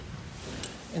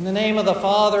In the name of the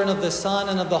Father, and of the Son,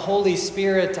 and of the Holy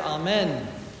Spirit, Amen.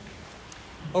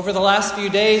 Over the last few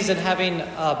days, and having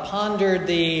pondered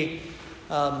the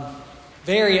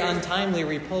very untimely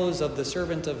repose of the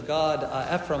servant of God,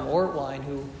 Ephraim Ortwine,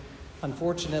 who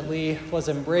unfortunately was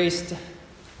embraced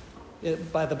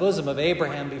by the bosom of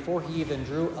Abraham before he even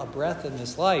drew a breath in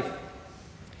this life,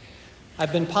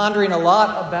 I've been pondering a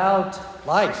lot about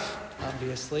life,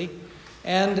 obviously,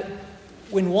 and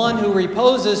when one who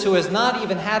reposes, who has not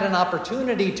even had an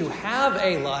opportunity to have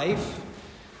a life,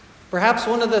 perhaps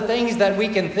one of the things that we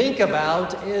can think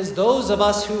about is those of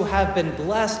us who have been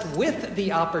blessed with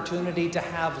the opportunity to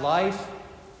have life.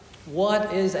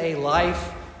 What is a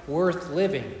life worth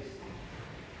living?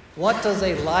 What does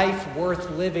a life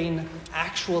worth living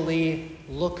actually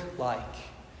look like?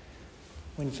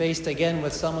 When faced again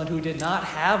with someone who did not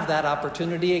have that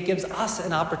opportunity, it gives us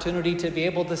an opportunity to be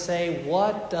able to say,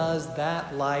 what does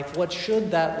that life, what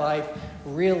should that life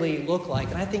really look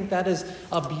like? And I think that is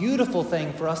a beautiful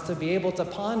thing for us to be able to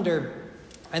ponder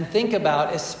and think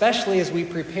about, especially as we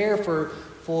prepare for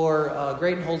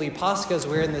Great and Holy Pascha, as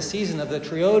we're in the season of the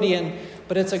Triodian.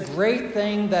 But it's a great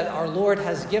thing that our Lord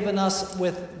has given us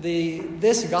with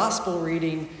this gospel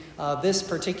reading this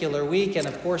particular week. And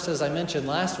of course, as I mentioned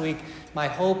last week, my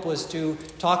hope was to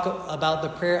talk about the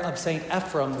prayer of St.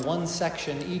 Ephraim, one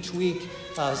section each week,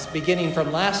 beginning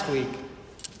from last week.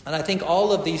 And I think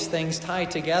all of these things tie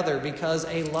together, because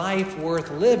a life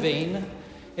worth living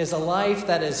is a life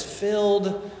that is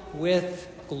filled with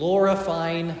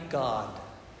glorifying God.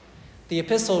 The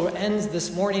epistle ends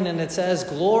this morning and it says,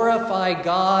 "Glorify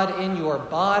God in your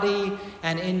body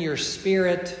and in your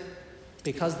spirit,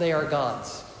 because they are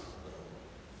God's."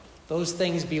 Those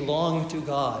things belong to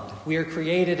God. We are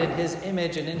created in His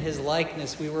image and in His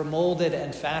likeness. We were molded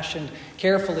and fashioned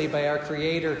carefully by our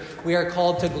Creator. We are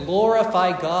called to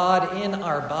glorify God in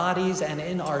our bodies and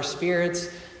in our spirits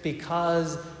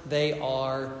because they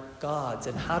are God's.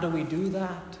 And how do we do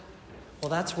that? Well,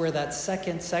 that's where that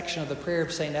second section of the prayer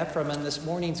of St. Ephraim in this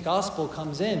morning's gospel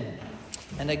comes in.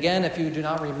 And again, if you do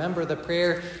not remember the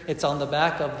prayer, it's on the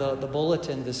back of the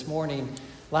bulletin this morning.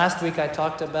 Last week I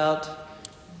talked about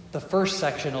the first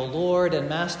section, "O Lord and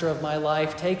Master of my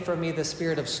life, take from me the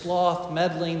spirit of sloth,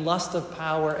 meddling, lust of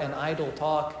power, and idle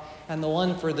talk." And the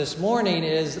one for this morning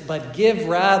is, "But give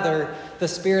rather the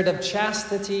spirit of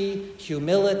chastity,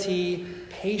 humility,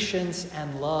 patience,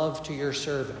 and love to your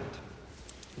servant."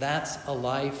 That's a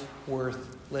life worth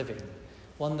living.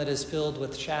 One that is filled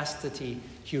with chastity,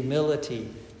 humility,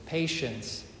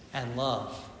 patience, and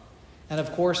love. And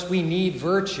of course, we need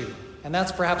virtue. And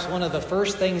that's perhaps one of the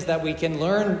first things that we can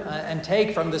learn and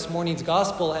take from this morning's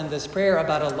gospel and this prayer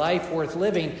about a life worth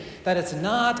living, that it's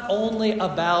not only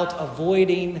about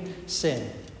avoiding sin.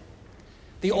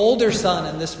 The older son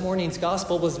in this morning's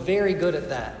gospel was very good at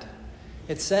that.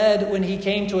 It said when he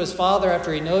came to his father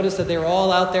after he noticed that they were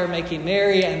all out there making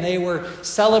merry and they were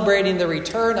celebrating the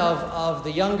return of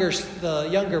the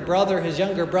younger brother, his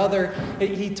younger brother,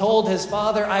 he told his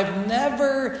father, "I've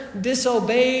never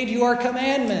disobeyed your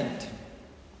commandment.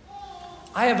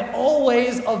 I have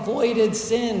always avoided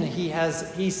sin,"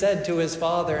 he said to his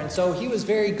father. And so he was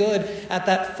very good at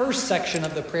that first section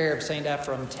of the prayer of St.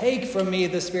 Ephraim. "Take from me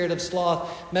the spirit of sloth,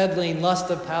 meddling, lust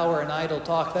of power, and idle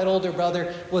talk." That older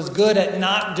brother was good at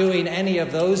not doing any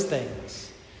of those things.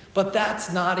 But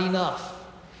that's not enough.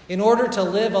 In order to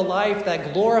live a life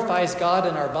that glorifies God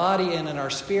in our body and in our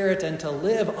spirit, and to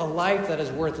live a life that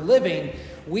is worth living,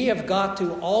 we have got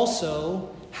to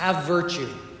also have virtue.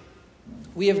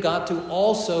 We have got to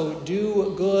also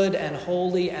do good and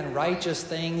holy and righteous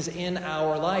things in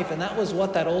our life. And that was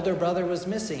what that older brother was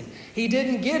missing. He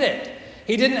didn't get it.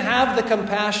 He didn't have the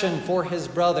compassion for his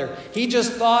brother. He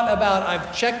just thought about,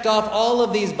 "I've checked off all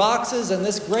of these boxes and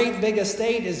this great big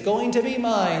estate is going to be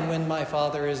mine when my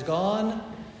father is gone."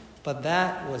 But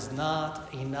that was not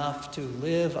enough to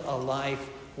live a life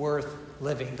worth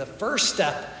living. The first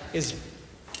step is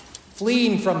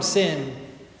fleeing from sin.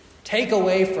 Take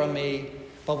away from me.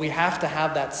 But we have to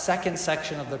have that second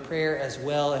section of the prayer as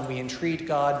well, and we entreat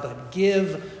God, "But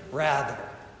give rather.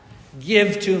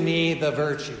 Give to me the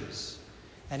virtues."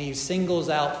 And he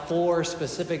singles out 4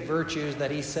 specific virtues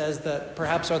that he says that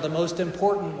perhaps are the most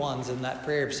important ones in that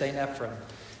prayer of St. Ephraim: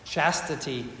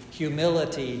 chastity,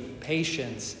 humility,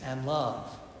 patience, and love.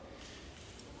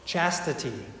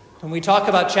 Chastity. When we talk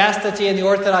about chastity in the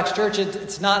Orthodox Church,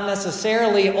 it's not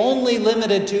necessarily only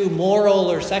limited to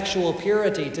moral or sexual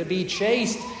purity. To be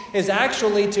chaste is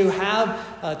actually to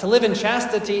live in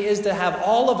chastity is to have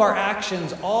all of our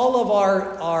actions, all of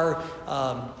our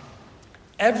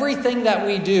everything that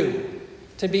we do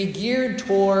to be geared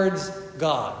towards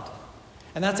God.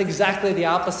 And that's exactly the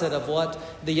opposite of what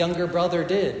the younger brother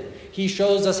did. He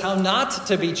shows us how not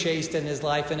to be chaste in his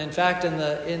life. And in fact, in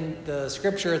the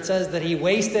scripture, it says that he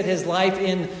wasted his life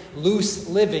in loose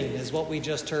living, is what we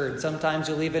just heard. Sometimes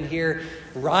you'll even hear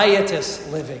riotous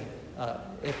living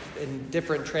in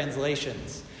different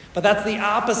translations. But that's the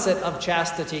opposite of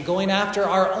chastity, going after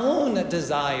our own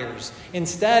desires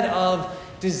instead of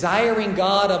desiring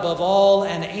God above all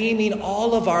and aiming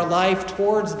all of our life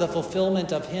towards the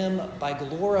fulfillment of Him by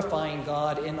glorifying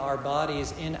God in our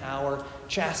bodies, in our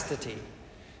chastity.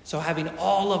 So having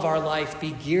all of our life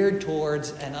be geared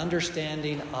towards an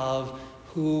understanding of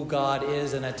who God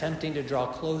is and attempting to draw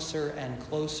closer and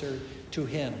closer to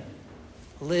Him.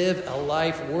 Live a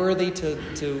life worthy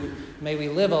may we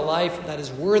live a life that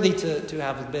is worthy to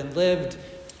have been lived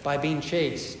by being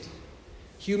chaste.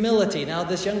 Humility. Now,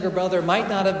 this younger brother might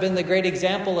not have been the great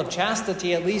example of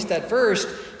chastity, at least at first,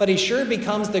 but he sure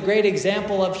becomes the great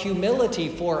example of humility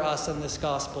for us in this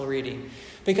gospel reading.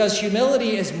 Because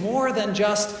humility is more than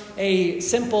just a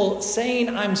simple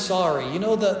saying, I'm sorry. You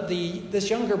know,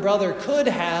 this younger brother could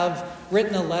have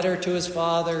written a letter to his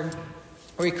father,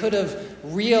 or he could have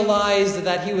realized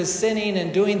that he was sinning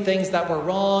and doing things that were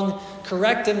wrong,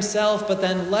 correct himself, but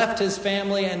then left his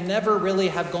family and never really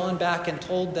have gone back and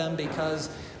told them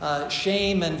because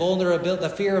shame and vulnerability, the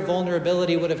fear of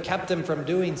vulnerability would have kept him from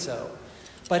doing so.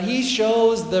 But he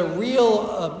shows the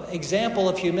real example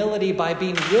of humility by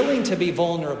being willing to be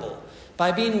vulnerable,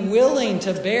 by being willing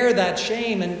to bear that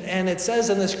shame. And it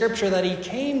says in the scripture that he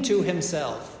came to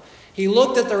himself. He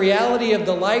looked at the reality of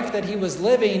the life that he was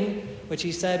living, which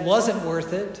he said wasn't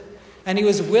worth it. And he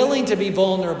was willing to be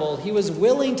vulnerable. He was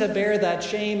willing to bear that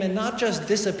shame and not just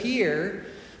disappear,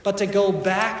 but to go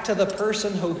back to the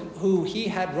person who he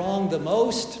had wronged the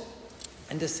most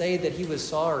and to say that he was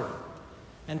sorry.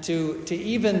 And to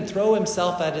even throw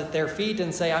himself at their feet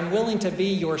and say, I'm willing to be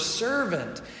your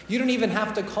servant. You don't even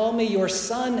have to call me your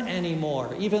son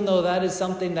anymore, even though that is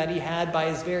something that he had by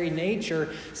his very nature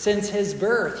since his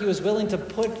birth. He was willing to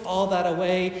put all that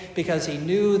away because he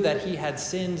knew that he had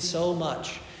sinned so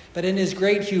much. But in his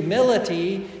great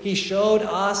humility, he showed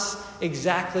us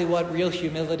exactly what real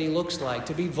humility looks like.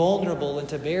 To be vulnerable and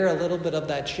to bear a little bit of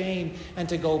that shame and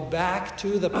to go back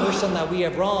to the person that we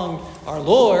have wronged, our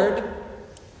Lord.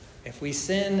 If we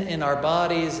sin in our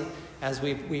bodies, as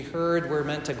we heard, we're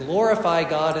meant to glorify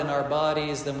God in our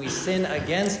bodies, then we sin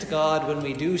against God when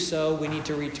we do so. We need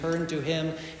to return to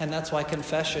Him, and that's why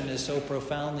confession is so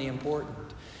profoundly important.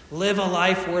 Live a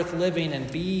life worth living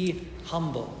and be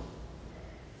humble.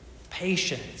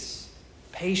 Patience.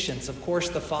 Patience. Of course,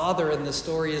 the father in the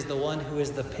story is the one who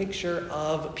is the picture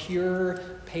of pure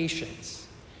patience.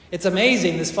 It's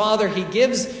amazing. This father, he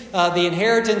gives the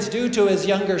inheritance due to his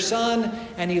younger son,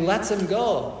 and he lets him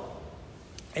go.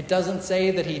 It doesn't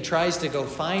say that he tries to go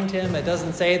find him. It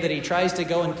doesn't say that he tries to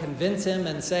go and convince him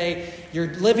and say,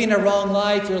 you're living a wrong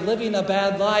life, you're living a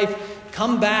bad life,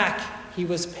 come back. He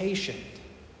was patient.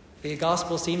 The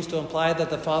gospel seems to imply that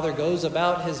the father goes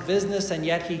about his business, and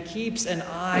yet he keeps an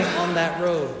eye on that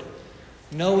road,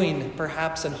 knowing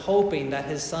perhaps and hoping that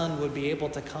his son would be able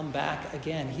to come back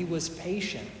again. He was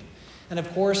patient. And of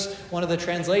course, one of the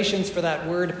translations for that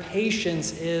word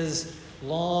patience is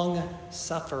long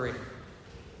suffering.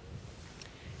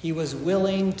 He was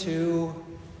willing to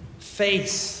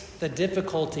face the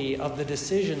difficulty of the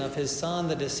decision of his son,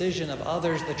 the decision of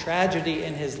others, the tragedy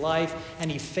in his life, and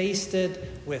he faced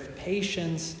it with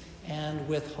patience and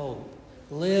with hope.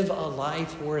 Live a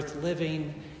life worth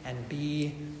living and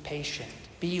be patient.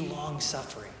 Be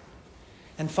long-suffering.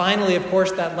 And finally, of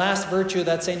course, that last virtue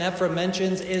that St. Ephrem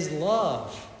mentions is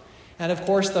love. And of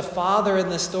course, the father in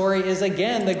the story is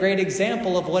again the great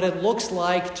example of what it looks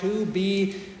like to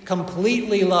be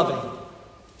completely loving.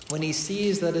 When he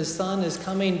sees that his son is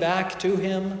coming back to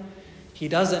him, he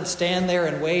doesn't stand there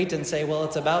and wait and say, well,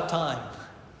 it's about time.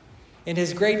 In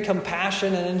his great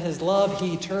compassion and in his love,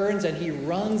 he turns and he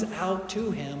runs out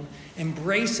to him,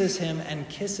 embraces him, and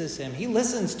kisses him. He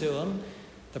listens to him.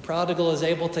 The prodigal is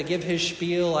able to give his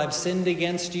spiel. I've sinned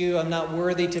against you. I'm not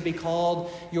worthy to be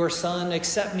called your son.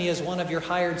 Accept me as one of your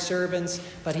hired servants.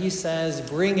 But he says,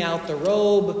 bring out the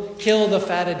robe, kill the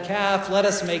fatted calf, let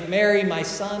us make merry. My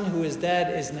son who is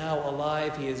dead is now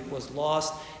alive. He was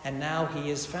lost, and now he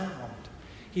is found.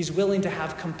 He's willing to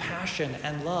have compassion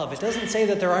and love. It doesn't say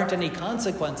that there aren't any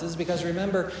consequences, because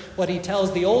remember what he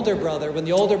tells the older brother when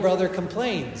the older brother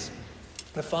complains.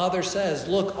 The father says,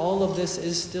 look, all of this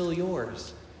is still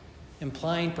yours.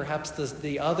 Implying perhaps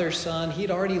the other son,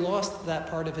 he'd already lost that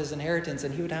part of his inheritance,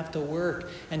 and he would have to work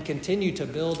and continue to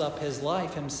build up his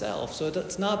life himself. So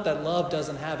it's not that love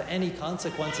doesn't have any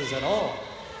consequences at all.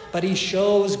 but he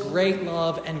shows great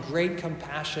love and great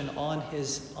compassion on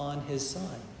his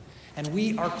Son. And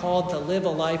we are called to live a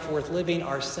life worth living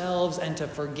ourselves and to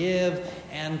forgive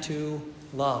and to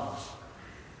love.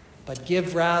 But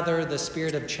give rather the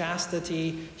spirit of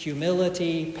chastity,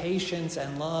 humility, patience,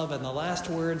 and love. And the last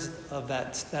words of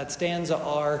that stanza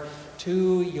are,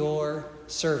 to your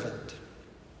servant.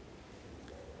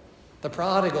 The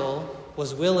prodigal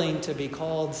was willing to be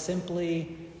called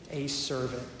simply a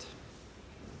servant.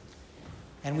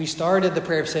 And we started the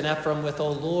prayer of St. Ephrem with,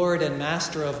 O Lord and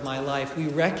Master of my life. We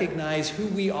recognize who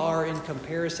we are in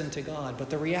comparison to God. But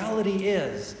the reality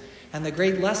is, and the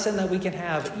great lesson that we can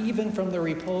have even from the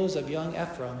repose of young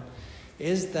Ephrem,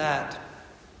 is that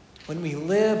when we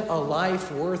live a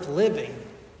life worth living,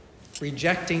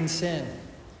 rejecting sin,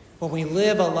 when we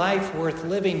live a life worth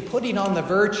living, putting on the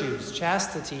virtues,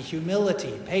 chastity,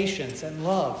 humility, patience, and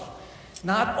love,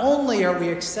 not only are we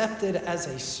accepted as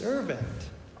a servant,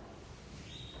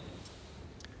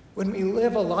 when we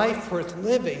live a life worth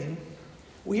living,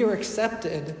 we are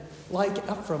accepted like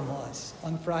Ephrem was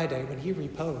on Friday when he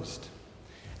reposed,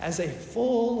 as a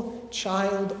full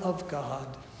child of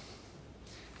God,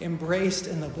 embraced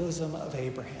in the bosom of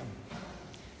Abraham,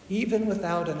 even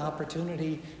without an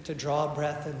opportunity to draw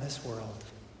breath in this world.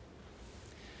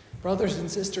 Brothers and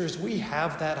sisters, we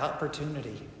have that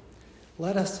opportunity.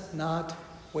 Let us not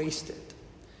waste it.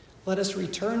 Let us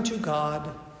return to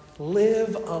God,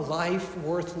 live a life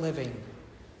worth living,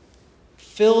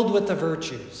 filled with the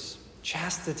virtues,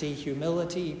 chastity,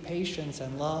 humility, patience,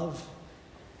 and love.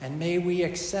 And may we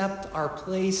accept our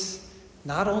place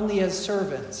not only as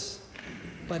servants,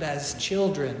 but as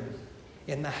children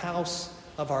in the house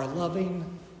of our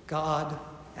loving God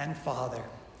and Father.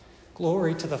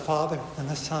 Glory to the Father, and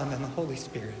the Son, and the Holy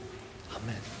Spirit.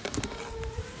 Amen.